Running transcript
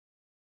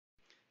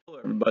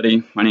Hello,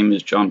 everybody. My name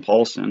is John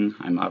Paulsen.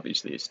 I'm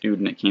obviously a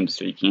student at Kansas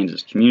City,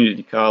 Kansas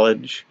Community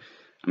College.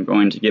 I'm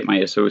going to get my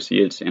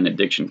associate's in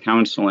addiction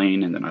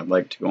counseling, and then I'd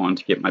like to go on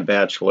to get my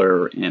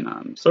bachelor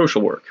in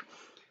social work.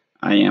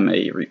 I am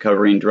a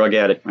recovering drug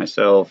addict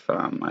myself.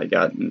 I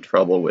got in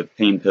trouble with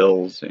pain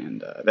pills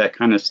and that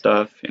kind of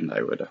stuff, and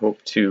I would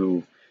hope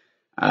to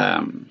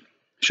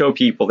show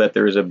people that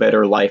there is a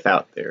better life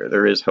out there.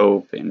 There is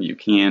hope, and you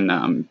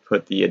can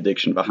put the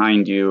addiction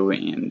behind you,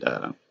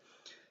 and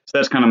so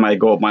that's kind of my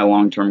goal, my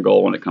long-term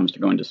goal when it comes to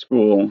going to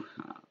school.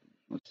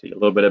 Let's see, a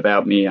little bit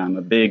about me. I'm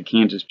a big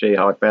Kansas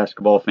Jayhawk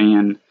basketball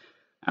fan.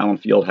 Allen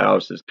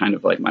Fieldhouse is kind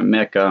of like my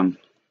mecca.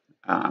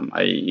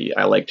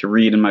 I like to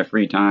read in my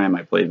free time.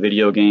 I play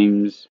video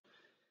games.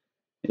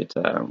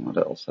 What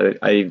else?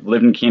 I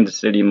lived in Kansas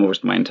City most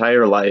of my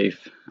entire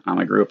life.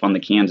 I grew up on the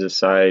Kansas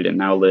side and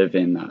now live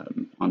in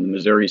on the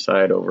Missouri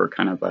side over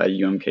kind of by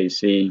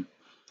UMKC.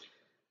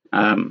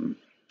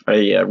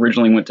 I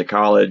originally went to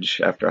college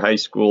after high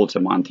school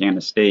to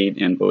Montana State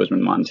in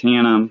Bozeman,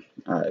 Montana.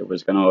 I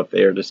was going to go up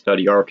there to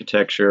study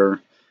architecture,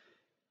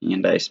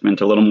 and I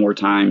spent a little more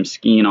time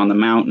skiing on the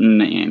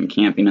mountain and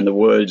camping in the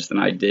woods than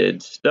I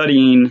did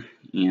studying.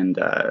 And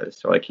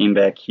so I came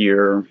back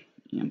here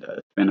and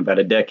spent about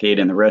a decade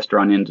in the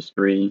restaurant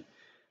industry.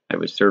 I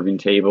was serving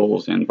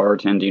tables and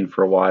bartending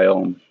for a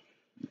while.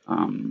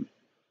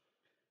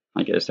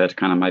 I guess that's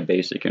kind of my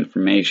basic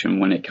information.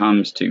 When it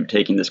comes to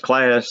taking this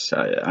class,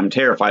 I'm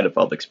terrified of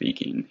public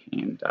speaking,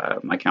 and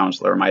my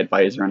counselor, my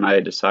advisor, and I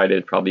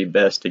decided probably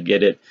best to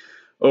get it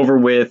over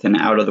with and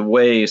out of the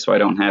way so I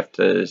don't have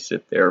to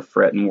sit there,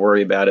 fret, and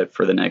worry about it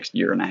for the next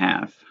year and a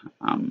half.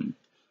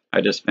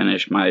 I just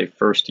finished my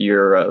first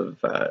year of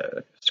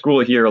school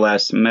here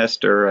last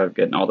semester. I've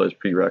gotten all those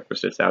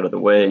prerequisites out of the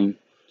way.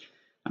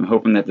 I'm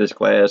hoping that this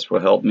class will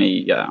help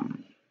me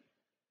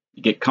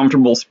get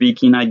comfortable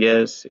speaking, I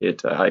guess.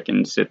 I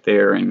can sit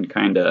there and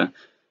kind of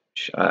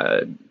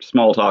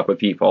small talk with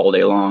people all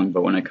day long,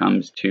 but when it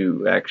comes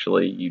to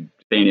actually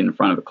standing in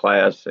front of a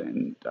class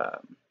and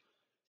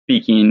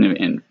speaking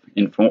and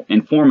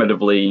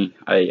informatively,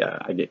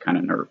 I get kind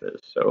of nervous.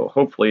 So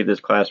hopefully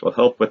this class will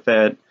help with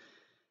that,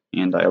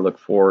 and I look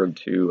forward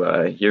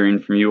to hearing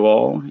from you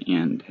all,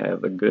 and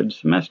have a good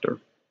semester.